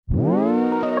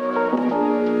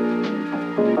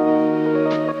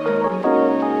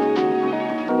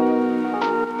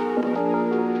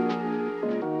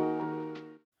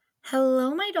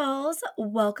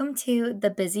welcome to the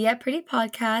Busy Yet Pretty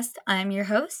podcast. I'm your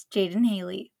host, Jaden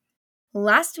Haley.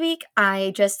 Last week,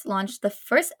 I just launched the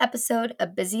first episode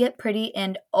of Busy Yet Pretty,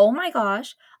 and oh my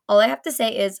gosh, all I have to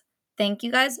say is thank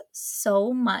you guys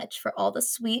so much for all the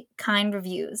sweet, kind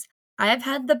reviews. I have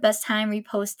had the best time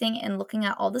reposting and looking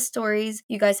at all the stories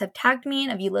you guys have tagged me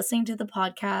in of you listening to the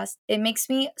podcast. It makes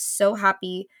me so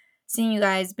happy seeing you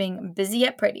guys being busy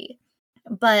yet pretty.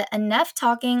 But enough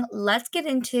talking, let's get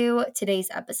into today's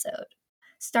episode.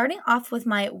 Starting off with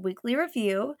my weekly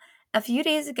review, a few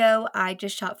days ago, I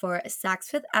just shot for Saks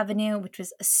Fifth Avenue, which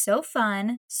was so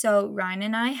fun. So Ryan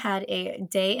and I had a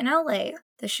day in LA.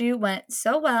 The shoot went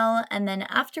so well, and then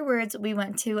afterwards, we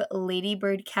went to Lady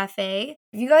Bird Cafe.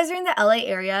 If you guys are in the LA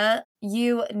area,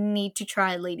 you need to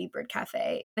try Lady Bird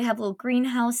Cafe. They have little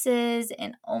greenhouses,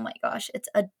 and oh my gosh, it's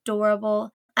adorable.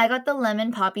 I got the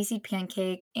lemon poppy seed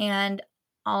pancake, and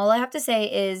all I have to say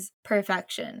is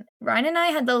perfection. Ryan and I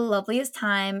had the loveliest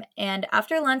time, and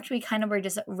after lunch, we kind of were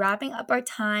just wrapping up our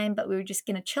time, but we were just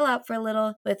gonna chill out for a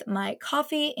little with my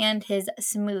coffee and his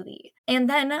smoothie. And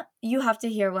then you have to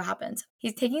hear what happens.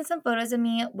 He's taking some photos of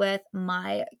me with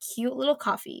my cute little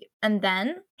coffee, and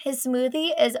then his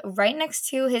smoothie is right next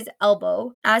to his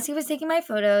elbow. As he was taking my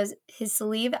photos, his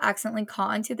sleeve accidentally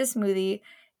caught onto the smoothie,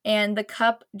 and the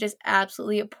cup just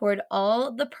absolutely poured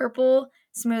all the purple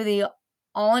smoothie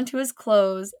all into his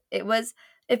clothes. It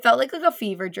felt like a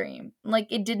fever dream. Like,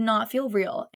 it did not feel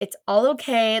real. It's all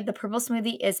okay. The purple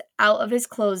smoothie is out of his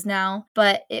clothes now,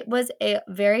 but it was a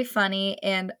very funny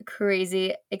and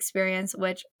crazy experience,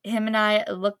 which him and I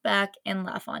look back and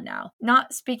laugh on now.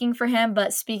 Not speaking for him,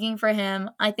 but speaking for him,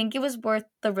 I think it was worth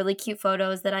the really cute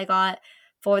photos that I got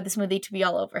for the smoothie to be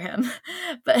all over him.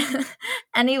 But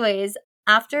anyways,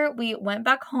 after we went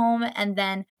back home and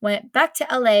then went back to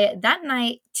LA that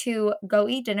night to go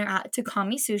eat dinner at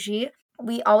Takami Sushi,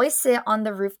 we always sit on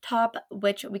the rooftop,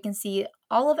 which we can see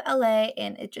all of LA,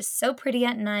 and it's just so pretty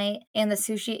at night, and the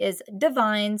sushi is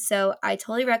divine, so I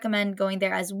totally recommend going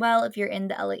there as well if you're in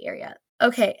the LA area.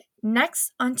 Okay,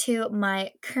 next onto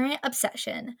my current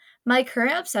obsession. My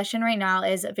current obsession right now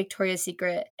is Victoria's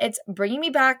Secret. It's bringing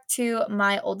me back to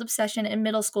my old obsession in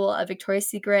middle school of Victoria's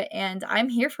Secret, and I'm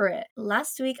here for it.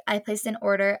 Last week, I placed an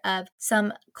order of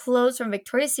some clothes from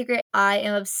Victoria's Secret. I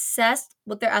am obsessed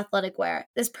with their athletic wear.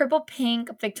 This purple pink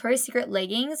Victoria's Secret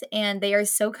leggings, and they are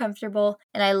so comfortable,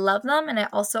 and I love them. And I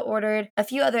also ordered a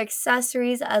few other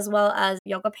accessories as well as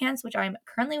yoga pants, which I'm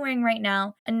currently wearing right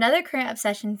now. Another current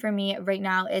obsession for me right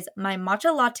now is my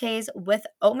matcha lattes with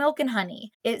oat milk and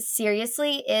honey. It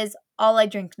seriously is all I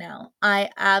drink now. I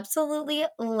absolutely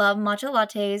love matcha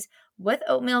lattes with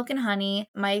oat milk and honey,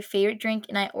 my favorite drink,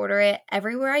 and I order it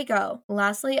everywhere I go.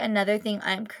 Lastly, another thing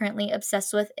I'm currently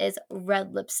obsessed with is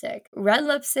red lipstick. Red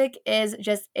lipstick is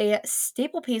just a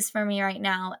staple piece for me right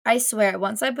now. I swear,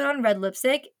 once I put on red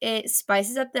lipstick, it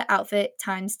spices up the outfit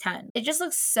times 10. It just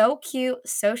looks so cute,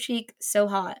 so chic, so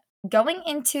hot. Going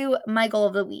into my goal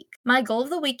of the week. My goal of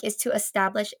the week is to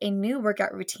establish a new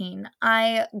workout routine.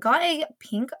 I got a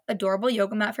pink adorable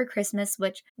yoga mat for Christmas,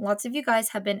 which lots of you guys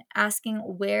have been asking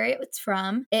where it's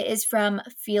from. It is from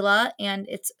Fila, and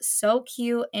it's so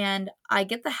cute, and I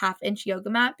get the 1/2-inch yoga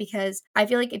mat because I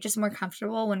feel like it's just more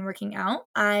comfortable when working out.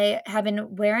 I have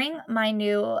been wearing my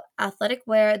new athletic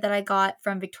wear that I got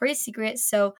from Victoria's Secret,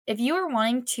 so if you are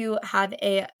wanting to have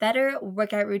a better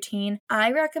workout routine,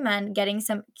 I recommend getting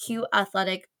some cute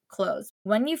athletic clothes.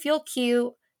 When you feel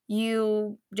cute,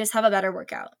 you just have a better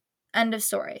workout. End of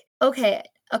story. Okay,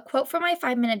 a quote from my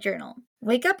 5-minute journal.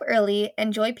 Wake up early,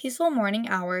 enjoy peaceful morning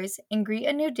hours, and greet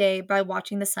a new day by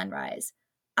watching the sunrise.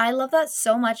 I love that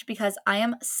so much because I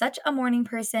am such a morning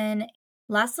person.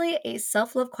 Lastly, a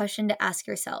self-love question to ask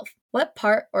yourself. What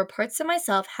part or parts of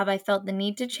myself have I felt the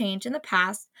need to change in the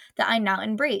past that I now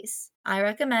embrace? I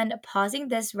recommend pausing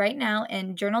this right now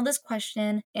and journal this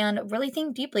question and really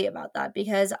think deeply about that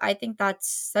because I think that's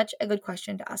such a good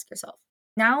question to ask yourself.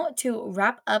 Now, to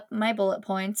wrap up my bullet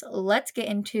points, let's get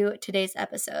into today's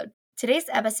episode. Today's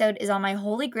episode is on my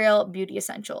Holy Grail beauty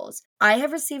essentials. I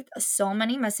have received so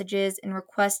many messages and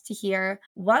requests to hear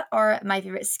what are my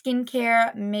favorite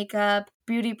skincare, makeup,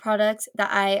 beauty products that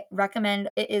I recommend.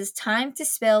 It is time to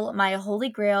spill my Holy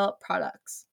Grail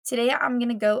products. Today, I'm going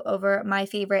to go over my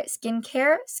favorite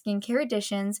skincare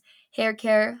additions, hair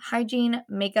care, hygiene,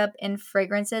 makeup, and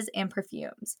fragrances and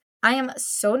perfumes. I am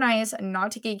so nice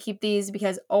not to gatekeep these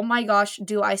because, oh my gosh,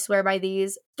 do I swear by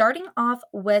these. Starting off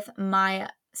with my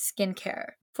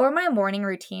skincare. For my morning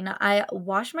routine, I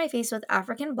wash my face with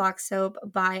African Black Soap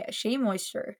by Shea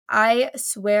Moisture. I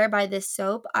swear by this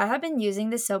soap. I have been using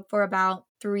this soap for about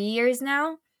 3 years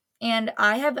now, and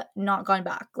I have not gone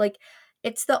back. Like,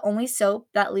 It's the only soap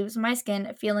that leaves my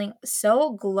skin feeling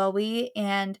so glowy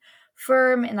and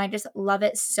firm, and I just love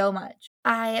it so much.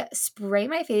 I spray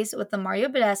my face with the Mario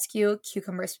Badescu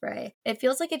cucumber spray. It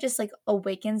feels like it just like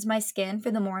awakens my skin for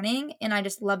the morning, and I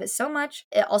just love it so much.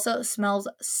 It also smells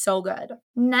so good.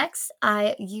 Next,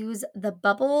 I use the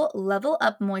Bubble Level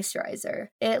Up Moisturizer.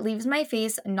 It leaves my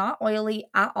face not oily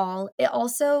at all. It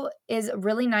also is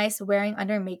really nice wearing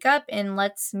under makeup and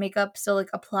lets makeup still like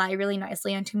apply really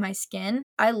nicely onto my skin.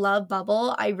 I love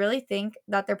Bubble. I really think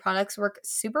that their products work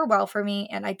super well for me,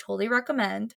 and I totally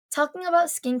recommend. Talking about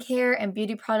skincare and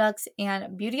beauty products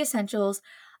and beauty essentials,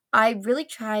 I really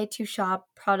try to shop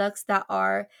products that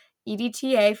are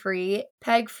EDTA free,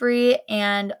 PEG free,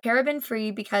 and paraben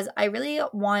free because I really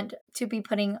want to be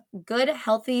putting good,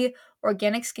 healthy,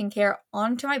 organic skincare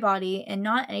onto my body and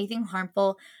not anything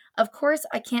harmful. Of course,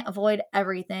 I can't avoid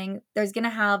everything. There's gonna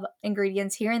have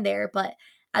ingredients here and there, but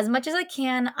as much as I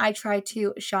can, I try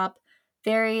to shop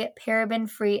very paraben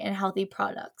free and healthy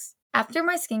products. After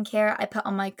my skincare, I put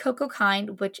on my Coco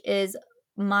Kind, which is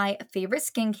my favorite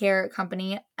skincare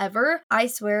company ever. I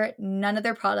swear none of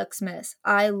their products miss.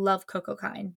 I love Coco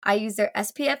Kind. I use their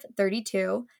SPF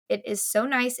 32. It is so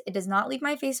nice. It does not leave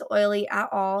my face oily at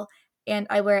all. And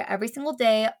I wear it every single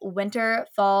day, winter,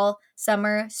 fall,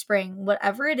 summer, spring,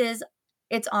 whatever it is,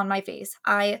 it's on my face.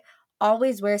 I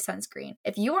always wear sunscreen.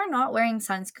 If you are not wearing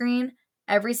sunscreen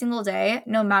every single day,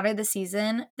 no matter the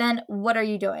season, then what are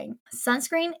you doing?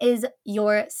 Sunscreen is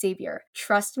your savior.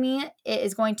 Trust me, it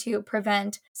is going to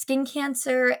prevent skin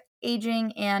cancer,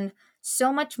 aging, and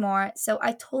so much more. So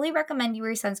I totally recommend you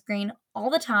wear sunscreen all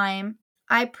the time.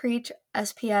 I preach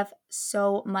SPF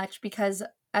so much because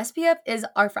SPF is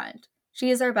our friend. She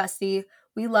is our bestie.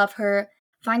 We love her.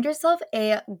 Find yourself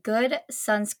a good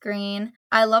sunscreen.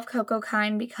 I love Coco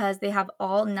Kind because they have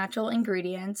all natural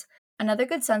ingredients. Another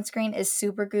good sunscreen is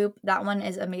Supergoop. That one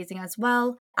is amazing as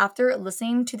well. After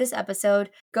listening to this episode,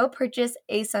 go purchase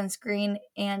a sunscreen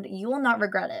and you will not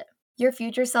regret it. Your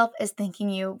future self is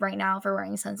thanking you right now for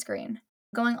wearing sunscreen.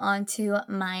 Going on to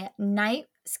my night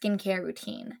skincare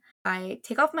routine. I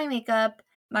take off my makeup.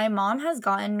 My mom has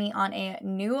gotten me on a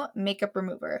new makeup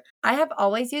remover. I have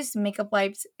always used makeup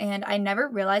wipes and I never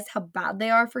realized how bad they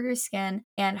are for your skin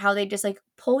and how they just like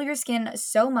pull your skin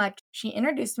so much. She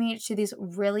introduced me to these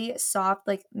really soft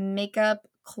like makeup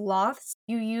cloths.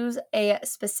 You use a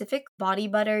specific body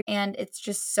butter and it's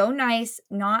just so nice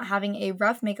not having a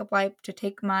rough makeup wipe to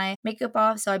take my makeup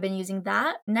off, so I've been using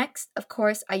that. Next, of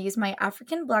course, I use my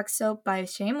African Black Soap by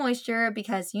Shea Moisture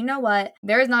because you know what?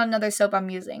 There is not another soap I'm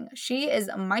using. She is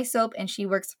my soap and she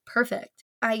works perfect.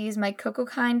 I use my Coco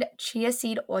Kind chia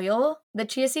seed oil. The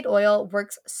chia seed oil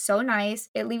works so nice.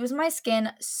 It leaves my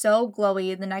skin so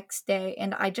glowy the next day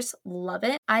and I just love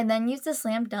it. I then use the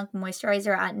Slam Dunk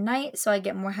moisturizer at night so I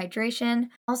get more hydration.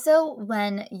 Also,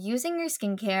 when using your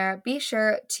skincare, be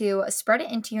sure to spread it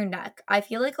into your neck. I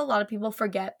feel like a lot of people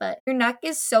forget, but your neck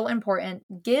is so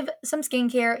important. Give some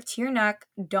skincare to your neck.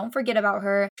 Don't forget about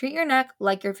her. Treat your neck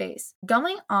like your face.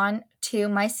 Going on to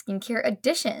my skincare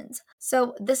additions.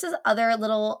 So this is other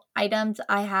little items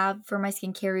I have for my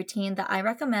skincare routine that I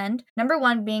recommend. Number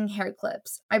one being hair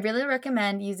clips. I really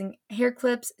recommend using hair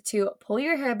clips to pull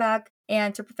your hair back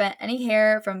and to prevent any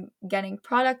hair from getting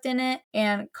product in it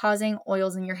and causing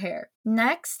oils in your hair.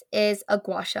 Next is a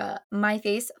gua sha. My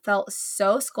face felt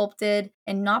so sculpted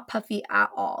and not puffy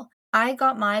at all. I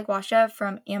got my gua sha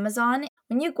from Amazon.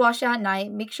 When you gua sha at night,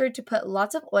 make sure to put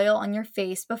lots of oil on your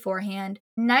face beforehand.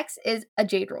 Next is a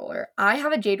jade roller. I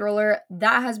have a jade roller.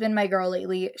 That has been my girl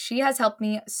lately. She has helped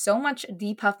me so much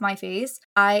depuff my face.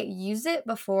 I used it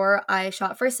before I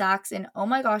shot for Saks and oh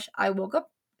my gosh, I woke up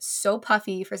so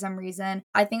puffy for some reason.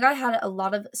 I think I had a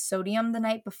lot of sodium the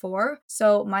night before,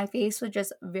 so my face was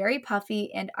just very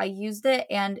puffy and I used it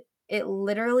and it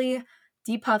literally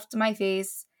depuffed my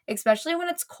face, especially when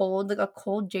it's cold. Like a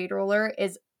cold jade roller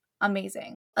is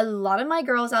amazing. A lot of my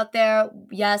girls out there,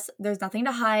 yes, there's nothing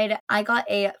to hide. I got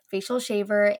a facial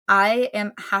shaver. I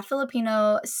am half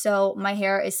Filipino, so my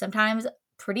hair is sometimes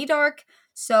pretty dark.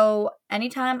 So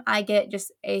anytime I get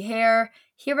just a hair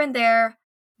here and there.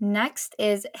 Next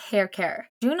is hair care.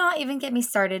 Do not even get me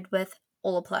started with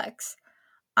Olaplex.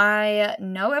 I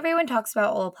know everyone talks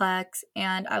about Olaplex,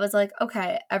 and I was like,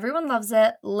 okay, everyone loves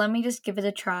it. Let me just give it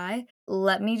a try.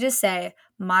 Let me just say,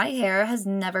 my hair has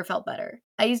never felt better.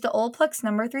 I used the Olaplex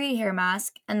number 3 hair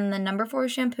mask and then the number 4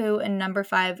 shampoo and number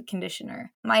 5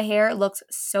 conditioner. My hair looks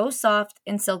so soft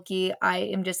and silky. I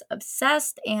am just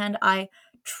obsessed, and I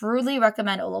truly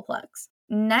recommend Olaplex.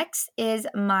 Next is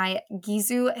my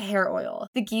Gizu hair oil.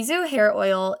 The Gizu hair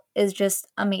oil is just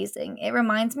amazing. It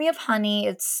reminds me of honey.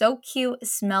 It's so cute, it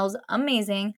smells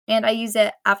amazing, and I use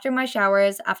it after my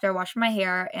showers, after I wash my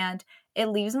hair, and it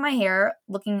leaves my hair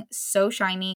looking so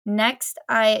shiny. Next,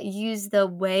 I use the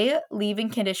Way leave-in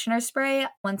conditioner spray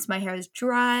once my hair is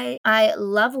dry. I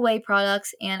love Way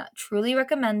products and truly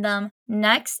recommend them.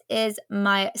 Next is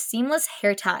my seamless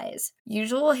hair ties.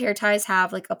 Usual hair ties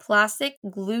have like a plastic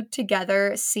glued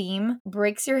together seam,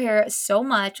 breaks your hair so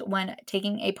much when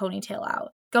taking a ponytail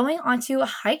out. Going on to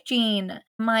hygiene.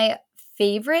 My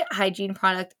favorite hygiene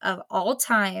product of all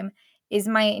time is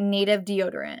my Native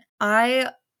deodorant.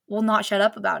 I will not shut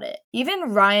up about it.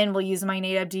 Even Ryan will use my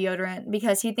Native deodorant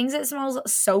because he thinks it smells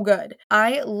so good.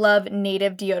 I love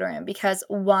Native deodorant because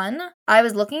one, I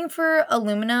was looking for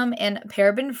aluminum and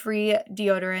paraben-free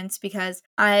deodorants because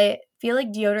I feel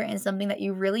like deodorant is something that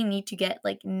you really need to get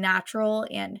like natural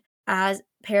and as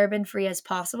paraben-free as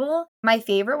possible. My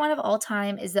favorite one of all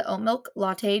time is the oat milk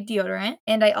latte deodorant,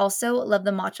 and I also love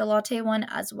the matcha latte one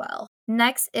as well.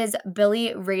 Next is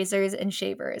Billy razors and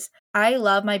shavers. I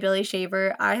love my Billy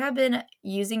shaver. I have been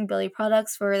using Billy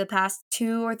products for the past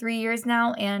 2 or 3 years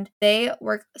now, and they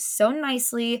work so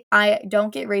nicely. I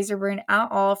don't get razor burn at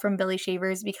all from Billy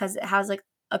shavers because it has like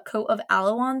a coat of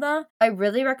aloe on them. I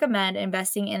really recommend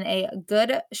investing in a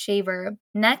good shaver.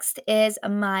 Next is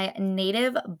my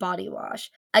Native body wash.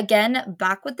 Again,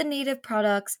 back with the Native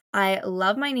products. I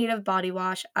love my Native body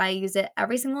wash. I use it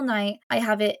every single night. I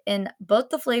have it in both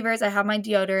the flavors I have my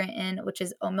deodorant in, which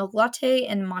is oat milk latte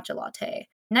and matcha latte.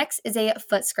 Next is a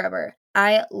foot scrubber.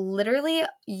 I literally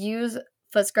use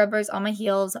foot scrubbers on my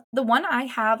heels. The one I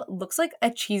have looks like a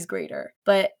cheese grater,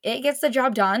 but it gets the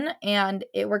job done and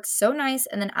it works so nice.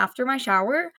 And then after my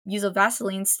shower, use a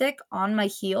Vaseline stick on my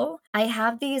heel. I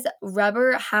have these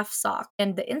rubber half sock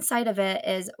and the inside of it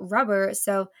is rubber,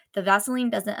 so the Vaseline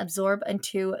doesn't absorb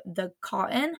into the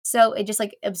cotton. So it just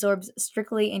like absorbs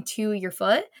strictly into your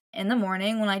foot. In the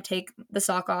morning when I take the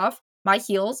sock off, my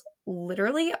heels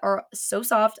literally are so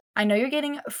soft. I know you're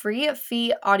getting free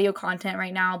feet audio content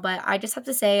right now, but I just have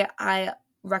to say I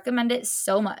recommend it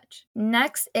so much.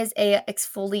 Next is a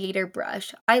exfoliator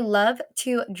brush. I love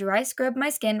to dry scrub my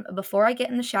skin before I get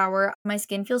in the shower. My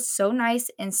skin feels so nice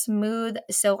and smooth,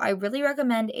 so I really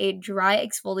recommend a dry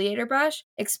exfoliator brush,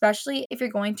 especially if you're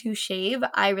going to shave.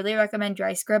 I really recommend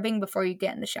dry scrubbing before you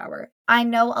get in the shower. I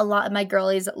know a lot of my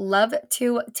girlies love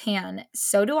to tan.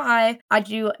 So do I. I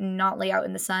do not lay out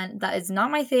in the sun. That is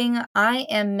not my thing. I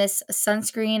am Miss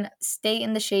Sunscreen, stay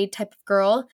in the shade type of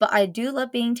girl, but I do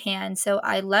love being tan. So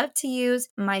I love to use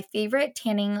my favorite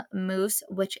tanning mousse,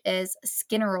 which is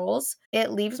Skin Rolls.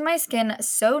 It leaves my skin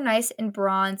so nice and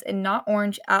bronze and not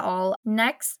orange at all.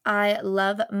 Next, I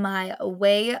love my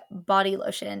Way body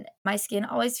lotion. My skin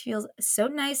always feels so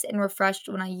nice and refreshed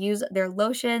when I use their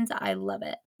lotions. I love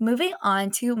it. Moving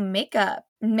on to makeup.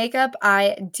 Makeup,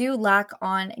 I do lack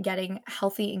on getting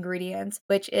healthy ingredients,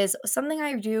 which is something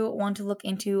I do want to look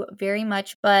into very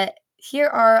much, but here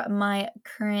are my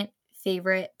current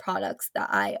favorite products that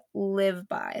I live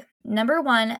by. Number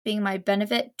one being my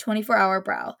Benefit 24-Hour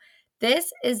Brow.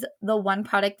 This is the one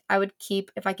product I would keep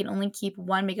if I can only keep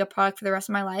one makeup product for the rest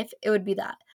of my life. It would be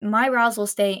that. My brows will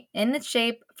stay in its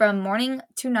shape from morning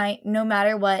to night, no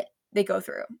matter what they go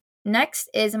through. Next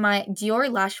is my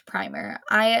Dior Lash Primer.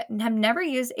 I have never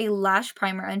used a lash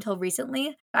primer until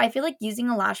recently. I feel like using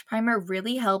a lash primer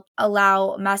really helped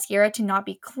allow mascara to not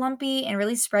be clumpy and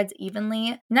really spreads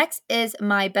evenly. Next is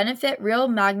my Benefit Real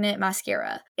Magnet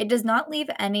Mascara. It does not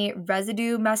leave any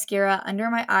residue mascara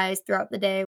under my eyes throughout the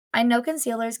day. I know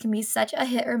concealers can be such a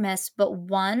hit or miss, but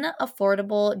one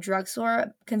affordable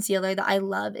drugstore concealer that I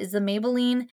love is the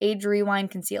Maybelline Age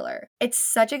Rewind Concealer. It's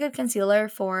such a good concealer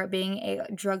for being a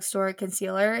drugstore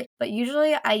concealer, but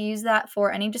usually I use that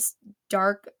for any just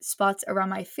dark spots around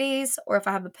my face, or if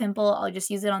I have a pimple, I'll just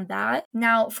use it on that.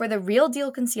 Now, for the real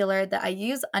deal concealer that I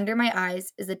use under my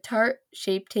eyes is the Tarte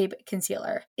Shape Tape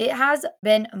Concealer. It has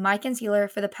been my concealer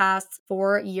for the past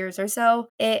 4 years or so.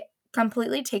 It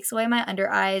completely takes away my under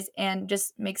eyes and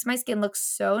just makes my skin look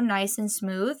so nice and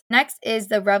smooth. Next is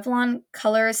the Revlon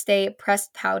Color Stay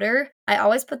Pressed Powder. I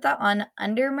always put that on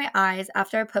under my eyes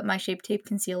after I put my Shape Tape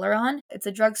concealer on. It's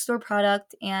a drugstore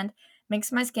product and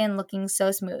makes my skin looking so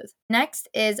smooth. Next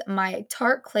is my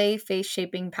Tarte Clay Face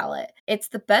Shaping Palette. It's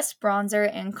the best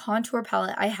bronzer and contour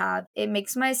palette I have. It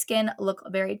makes my skin look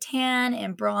very tan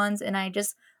and bronze and I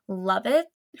just love it.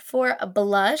 For a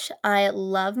blush, I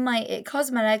love my It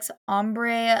Cosmetics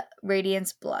Ombre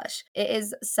Radiance Blush. It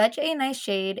is such a nice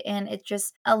shade and it's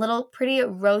just a little pretty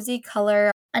rosy color.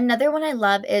 Another one I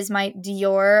love is my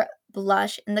Dior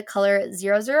blush in the color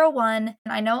 001.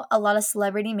 And I know a lot of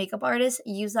celebrity makeup artists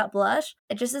use that blush.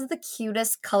 It just is the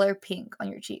cutest color pink on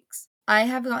your cheeks. I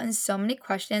have gotten so many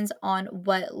questions on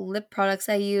what lip products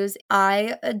I use.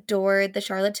 I adore the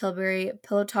Charlotte Tilbury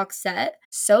Pillow Talk set.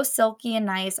 So silky and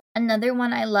nice. Another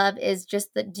one I love is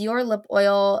just the Dior lip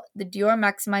oil, the Dior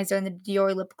Maximizer, and the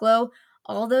Dior Lip Glow.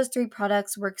 All those three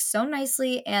products work so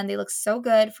nicely and they look so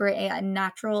good for a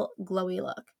natural glowy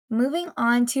look. Moving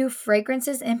on to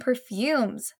fragrances and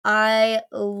perfumes. I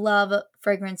love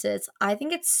fragrances. I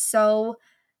think it's so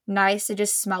nice to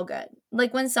just smell good.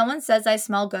 Like when someone says I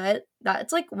smell good,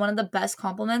 that's like one of the best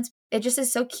compliments. It just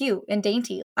is so cute and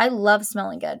dainty. I love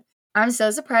smelling good. I'm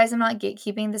so surprised I'm not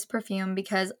gatekeeping this perfume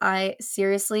because I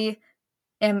seriously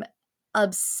am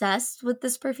obsessed with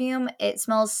this perfume. It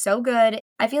smells so good.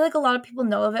 I feel like a lot of people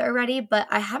know of it already, but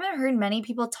I haven't heard many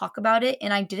people talk about it,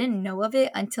 and I didn't know of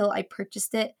it until I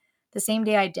purchased it the same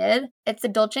day I did. It's the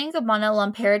Dolce & Gabbana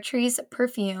L'Imperatrice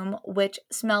perfume, which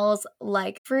smells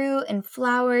like fruit and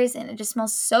flowers, and it just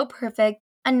smells so perfect.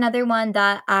 Another one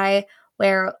that I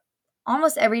wear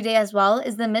almost every day as well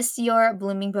is the Miss Dior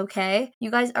Blooming Bouquet.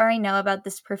 You guys already know about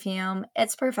this perfume.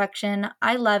 It's perfection.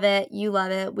 I love it. You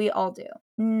love it. We all do.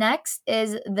 Next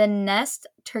is the Nest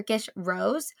Turkish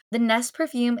Rose. The Nest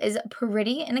perfume is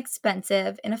pretty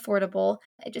inexpensive and affordable.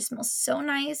 It just smells so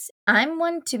nice. I'm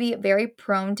one to be very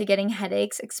prone to getting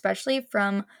headaches, especially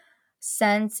from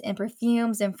scents and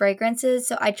perfumes and fragrances.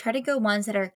 So I try to go ones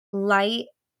that are light,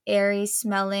 airy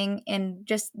smelling, and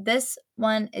just this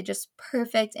one is just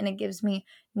perfect and it gives me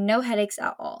no headaches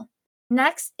at all.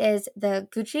 Next is the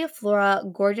Gucci Flora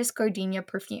Gorgeous Gardenia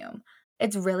perfume.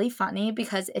 It's really funny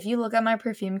because if you look at my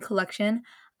perfume collection,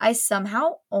 I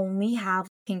somehow only have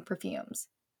pink perfumes.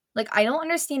 Like, I don't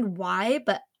understand why,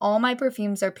 but all my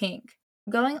perfumes are pink.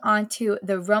 Going on to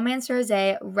the Romance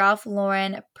Rosé Ralph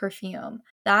Lauren perfume.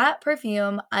 That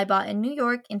perfume I bought in New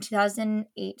York in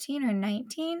 2018 or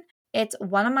 19. It's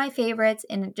one of my favorites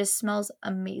and it just smells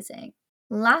amazing.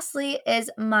 Lastly is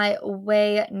my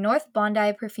Way North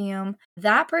Bondi perfume.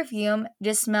 That perfume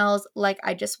just smells like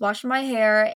I just washed my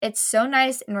hair. It's so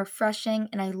nice and refreshing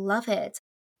and I love it.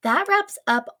 That wraps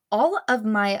up all of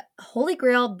my Holy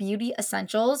Grail beauty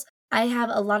essentials. I have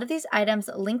a lot of these items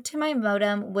linked to my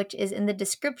modem, which is in the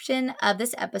description of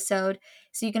this episode.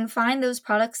 So you can find those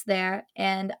products there.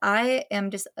 And I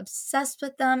am just obsessed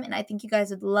with them. And I think you guys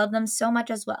would love them so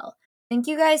much as well. Thank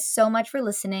you guys so much for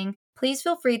listening. Please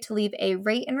feel free to leave a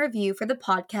rate and review for the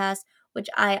podcast, which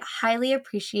I highly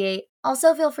appreciate.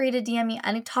 Also, feel free to DM me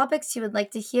any topics you would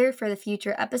like to hear for the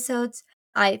future episodes.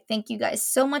 I thank you guys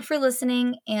so much for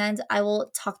listening, and I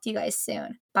will talk to you guys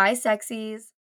soon. Bye, sexies.